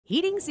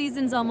Heating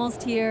season's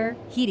almost here.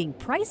 Heating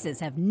prices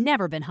have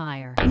never been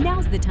higher.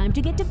 Now's the time to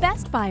get to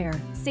Best Fire.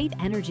 Save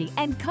energy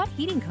and cut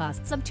heating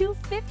costs up to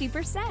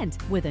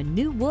 50% with a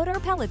new wood or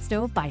pellet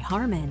stove by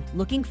Harmon.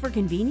 Looking for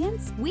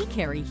convenience? We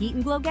carry Heat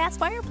and Glow gas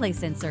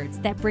fireplace inserts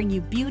that bring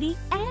you beauty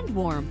and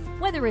warmth.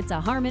 Whether it's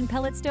a Harmon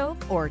pellet stove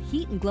or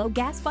Heat and Glow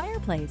gas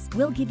fireplace,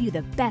 we'll give you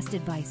the best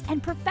advice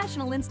and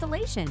professional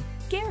installation.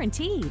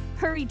 Guaranteed.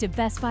 Hurry to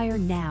Best Fire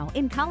now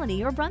in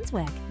Colony or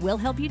Brunswick. We'll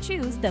help you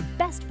choose the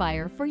best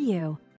fire for you.